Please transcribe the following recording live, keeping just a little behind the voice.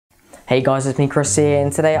Hey guys, it's me Chris here,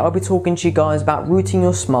 and today I'll be talking to you guys about rooting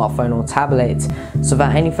your smartphone or tablet. So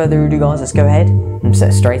without any further ado guys, let's go ahead and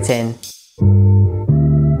set straight in.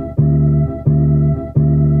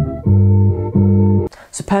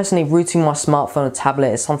 So personally, rooting my smartphone or tablet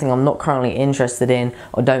is something I'm not currently interested in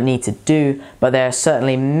or don't need to do, but there are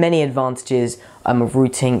certainly many advantages of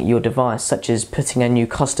rooting your device, such as putting a new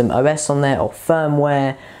custom OS on there or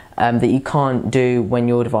firmware that you can't do when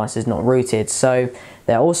your device is not rooted. So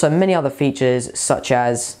there are also many other features such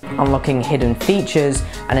as unlocking hidden features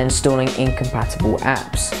and installing incompatible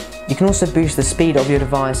apps. You can also boost the speed of your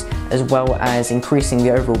device as well as increasing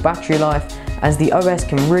the overall battery life, as the OS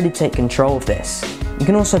can really take control of this. You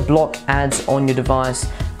can also block ads on your device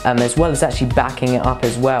as well as actually backing it up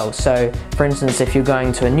as well. So for instance, if you're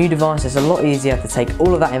going to a new device, it's a lot easier to take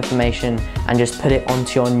all of that information and just put it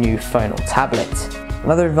onto your new phone or tablet.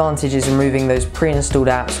 Another advantage is removing those pre-installed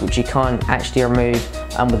apps which you can't actually remove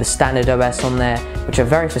with a standard OS on there, which are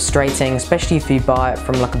very frustrating, especially if you buy it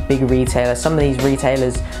from like a big retailer. Some of these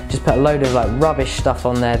retailers just put a load of like rubbish stuff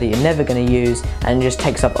on there that you're never going to use, and it just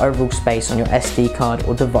takes up overall space on your SD card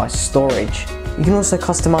or device storage. You can also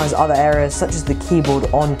customize other areas such as the keyboard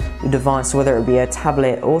on your device, whether it be a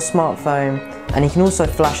tablet or smartphone, and you can also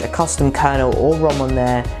flash a custom kernel or ROM on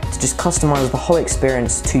there to just customize the whole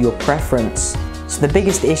experience to your preference. So the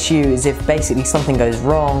biggest issue is if basically something goes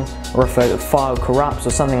wrong, or if a file corrupts or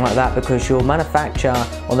something like that, because your manufacturer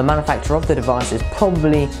or the manufacturer of the device is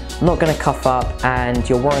probably not going to cough up and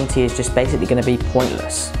your warranty is just basically going to be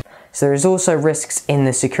pointless. So there's also risks in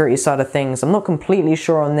the security side of things. I'm not completely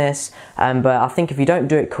sure on this, but I think if you don't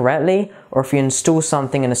do it correctly, or if you install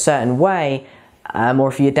something in a certain way, or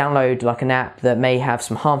if you download like an app that may have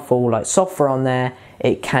some harmful like software on there,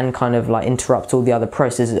 it can kind of like interrupt all the other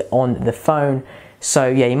processes on the phone. So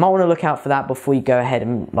yeah, you might want to look out for that before you go ahead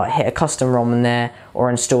and like hit a custom ROM in there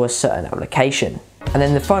or install a certain application. And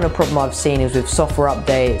then the final problem I've seen is with software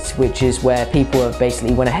updates, which is where people have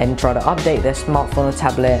basically went ahead and tried to update their smartphone or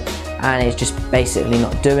tablet, and it's just basically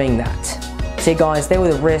not doing that. So guys, there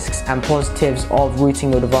were the risks and positives of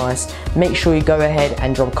rooting your device. Make sure you go ahead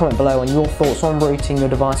and drop a comment below on your thoughts on rooting your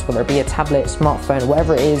device, whether it be a tablet, smartphone,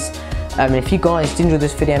 whatever it is. If you guys did enjoy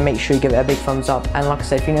this video, make sure you give it a big thumbs up, and like I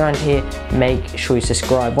said, if you're new around here, make sure you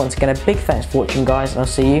subscribe. Once again, a big thanks for watching guys, and I'll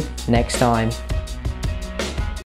see you next time.